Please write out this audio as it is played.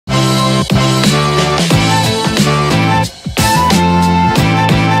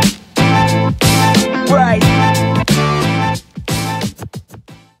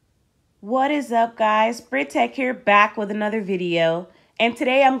is up, guys? Brit Tech here, back with another video. And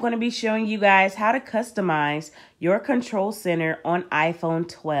today I'm going to be showing you guys how to customize your control center on iPhone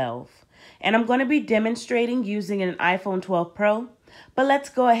 12. And I'm going to be demonstrating using an iPhone 12 Pro. But let's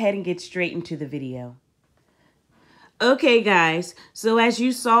go ahead and get straight into the video. Okay, guys. So as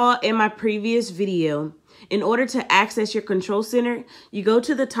you saw in my previous video, in order to access your control center, you go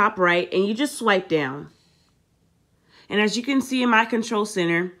to the top right and you just swipe down. And as you can see in my control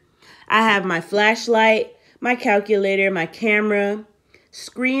center, I have my flashlight, my calculator, my camera,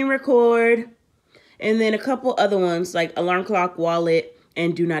 screen record, and then a couple other ones like alarm clock, wallet,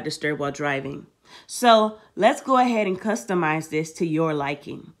 and do not disturb while driving. So let's go ahead and customize this to your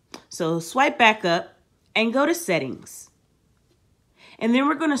liking. So swipe back up and go to settings. And then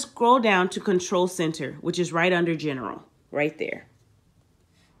we're going to scroll down to control center, which is right under general, right there.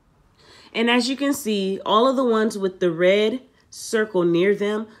 And as you can see, all of the ones with the red circle near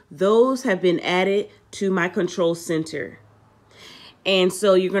them, those have been added to my control center. And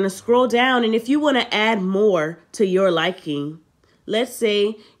so you're going to scroll down, and if you want to add more to your liking, let's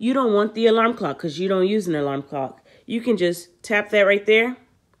say you don't want the alarm clock because you don't use an alarm clock, you can just tap that right there,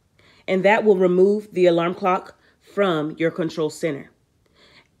 and that will remove the alarm clock from your control center.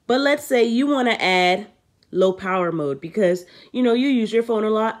 But let's say you want to add low power mode because, you know, you use your phone a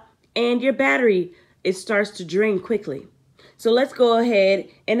lot and your battery, it starts to drain quickly. So let's go ahead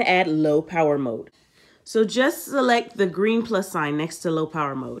and add low power mode. So just select the green plus sign next to low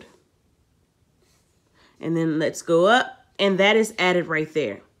power mode. And then let's go up, and that is added right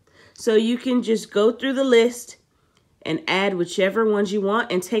there. So you can just go through the list and add whichever ones you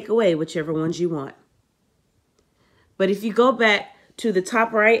want and take away whichever ones you want. But if you go back to the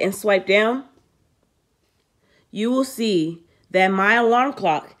top right and swipe down, you will see that my alarm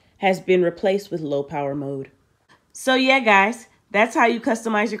clock has been replaced with low power mode. So yeah, guys, that's how you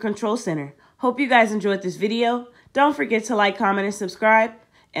customize your control center. Hope you guys enjoyed this video. Don't forget to like, comment, and subscribe,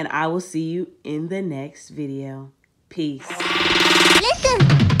 and I will see you in the next video. Peace.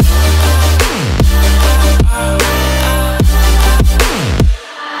 Listen.